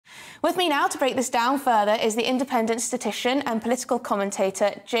With me now to break this down further is the independent statistician and political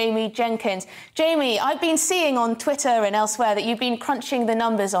commentator, Jamie Jenkins. Jamie, I've been seeing on Twitter and elsewhere that you've been crunching the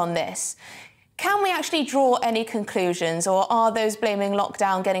numbers on this. Can we actually draw any conclusions, or are those blaming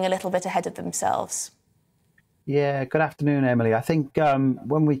lockdown getting a little bit ahead of themselves? Yeah, good afternoon, Emily. I think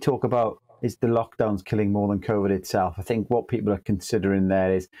when we talk about is the lockdowns killing more than COVID itself, I think what people are considering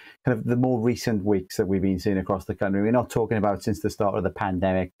there is kind of the more recent weeks that we've been seeing across the country. We're not talking about since the start of the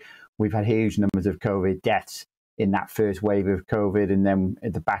pandemic. We've had huge numbers of COVID deaths in that first wave of COVID, and then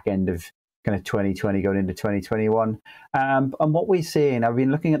at the back end of kind of 2020 going into 2021. And what we're seeing, I've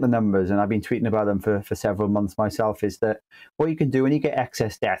been looking at the numbers and I've been tweeting about them for several months myself, is that what you can do when you get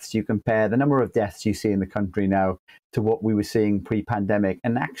excess deaths, you compare the number of deaths you see in the country now to what we were seeing pre-pandemic.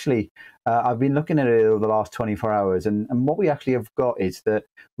 And actually, I've been looking at it over the last 24 hours. And what we actually have got is that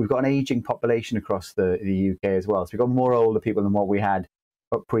we've got an aging population across the UK as well. So we've got more older people than what we had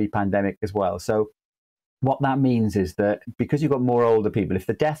pre-pandemic as well. So what that means is that because you've got more older people, if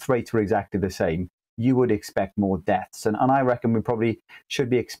the death rates were exactly the same, you would expect more deaths. And I reckon we probably should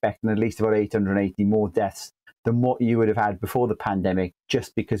be expecting at least about 880 more deaths than what you would have had before the pandemic,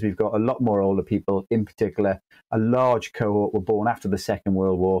 just because we've got a lot more older people. In particular, a large cohort were born after the Second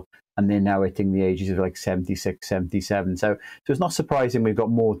World War, and they're now hitting the ages of like 76, 77. So it's not surprising we've got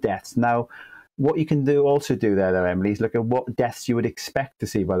more deaths. Now, what you can also do there, though, Emily, is look at what deaths you would expect to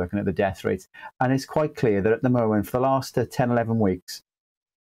see by looking at the death rates. And it's quite clear that at the moment, for the last 10, 11 weeks,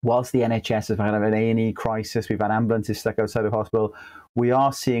 whilst the NHS has had an A&E crisis, we've had ambulances stuck outside of hospital, we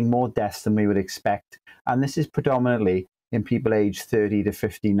are seeing more deaths than we would expect. And this is predominantly in people aged 30 to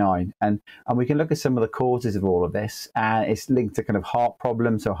 59. And we can look at some of the causes of all of this. And it's linked to kind of heart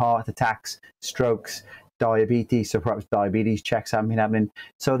problems, so heart attacks, strokes, diabetes, so perhaps diabetes checks haven't been happening.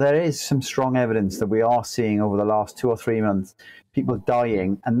 So there is some strong evidence that we are seeing over the last 2 or 3 months people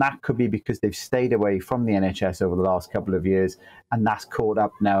dying, and that could be because they've stayed away from the NHS over the last couple of years, and that's caught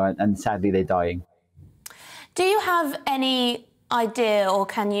up now, and sadly they're dying. Do you have any idea, or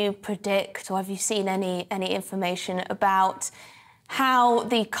can you predict, or have you seen any information about how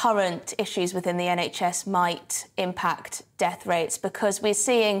the current issues within the NHS might impact death rates? Because we're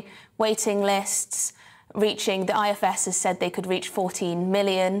seeing waiting lists reaching, the IFS has said they could reach 14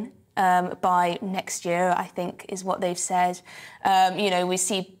 million by next year, I think is what they've said. You know, we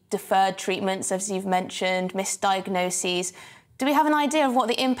see deferred treatments, as you've mentioned, misdiagnoses. Do we have an idea of what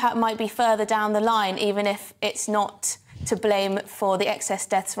the impact might be further down the line, even if it's not to blame for the excess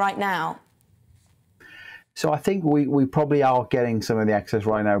deaths right now? So I think we probably are getting some of the excess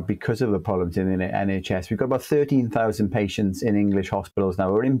right now because of the problems in the NHS. We've got about 13,000 patients in English hospitals now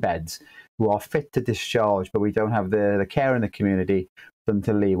who are in beds who are fit to discharge, but we don't have the care in the community for them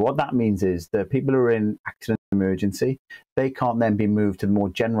to leave. What that means is that people who are in accident emergency, they can't then be moved to the more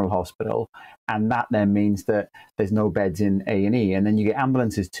general hospital, and that then means that there's no beds in A&E, and then you get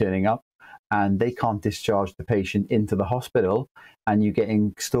ambulances turning up and they can't discharge the patient into the hospital. And you're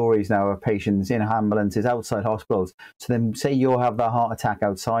getting stories now of patients in ambulances outside hospitals. So then say you'll have that heart attack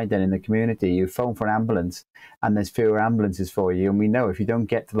outside then in the community, you phone for an ambulance and there's fewer ambulances for you. And we know if you don't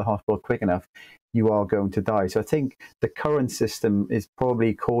get to the hospital quick enough, you are going to die. So I think the current system is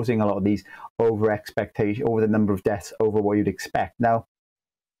probably causing a lot of these over the number of deaths over what you'd expect. Now,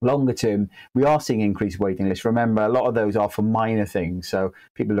 longer term, we are seeing increased waiting lists. Remember, a lot of those are for minor things. So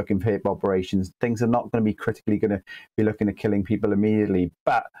people looking for hip operations, things are not going to be critically going to be looking at killing people immediately.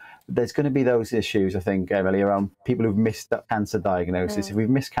 But there's going to be those issues, I think, Emily, around people who've missed that cancer diagnosis. If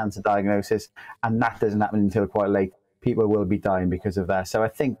we've missed cancer diagnosis and that doesn't happen until quite late, people will be dying because of that. So I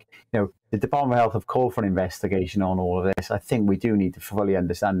think, you know, the Department of Health have called for an investigation on all of this. I think we do need to fully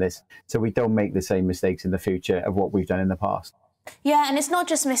understand this so we don't make the same mistakes in the future of what we've done in the past. Yeah, and it's not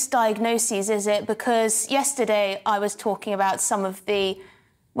just misdiagnoses, is it? Because yesterday I was talking about some of the,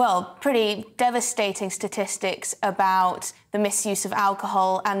 well, pretty devastating statistics about the misuse of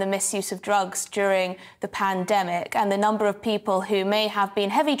alcohol and the misuse of drugs during the pandemic, and the number of people who may have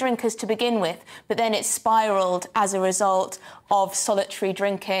been heavy drinkers to begin with, but then it spiralled as a result of solitary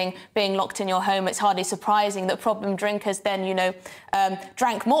drinking, being locked in your home. It's hardly surprising that problem drinkers then, you know,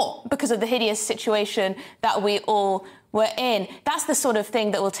 drank more because of the hideous situation that we all were in. That's the sort of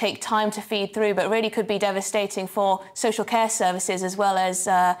thing that will take time to feed through, but really could be devastating for social care services as well as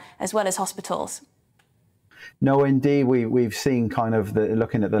hospitals. No, indeed, we've seen kind of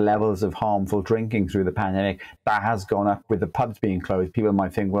looking at the levels of harmful drinking through the pandemic, that has gone up with the pubs being closed. People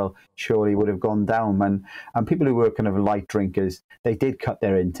might think, well, surely it would have gone down. And people who were kind of light drinkers, they did cut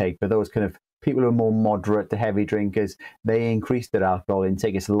their intake, but those kind of People who are more moderate to heavy drinkers, they increase their alcohol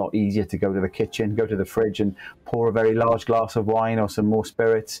intake. It's a lot easier to go to the kitchen, go to the fridge and pour a very large glass of wine or some more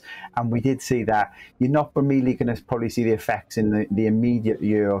spirits. And we did see that. You're not immediately going to probably see the effects in the immediate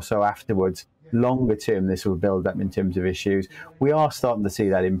year or so afterwards. Longer term, this will build up in terms of issues. We are starting to see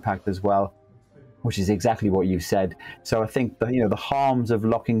that impact as well, which is exactly what you said. So I think the harms of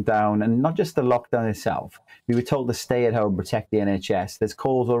locking down, and not just the lockdown itself. We were told to stay at home, protect the NHS. There's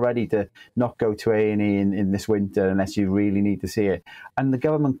calls already to not go to A&E in this winter unless you really need to see it. And the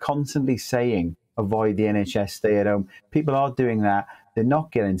government constantly saying, avoid the NHS, stay at home. People are doing that. They're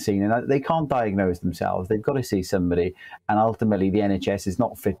not getting seen, and they can't diagnose themselves. They've got to see somebody, and ultimately the NHS is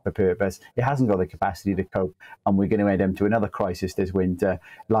not fit for purpose. It hasn't got the capacity to cope, and we're going to head into another crisis this winter,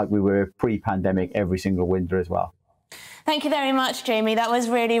 like we were pre-pandemic every single winter as well. Thank you very much, Jamie. That was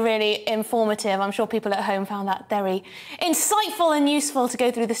really, really informative. I'm sure people at home found that very insightful and useful to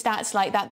go through the stats like that.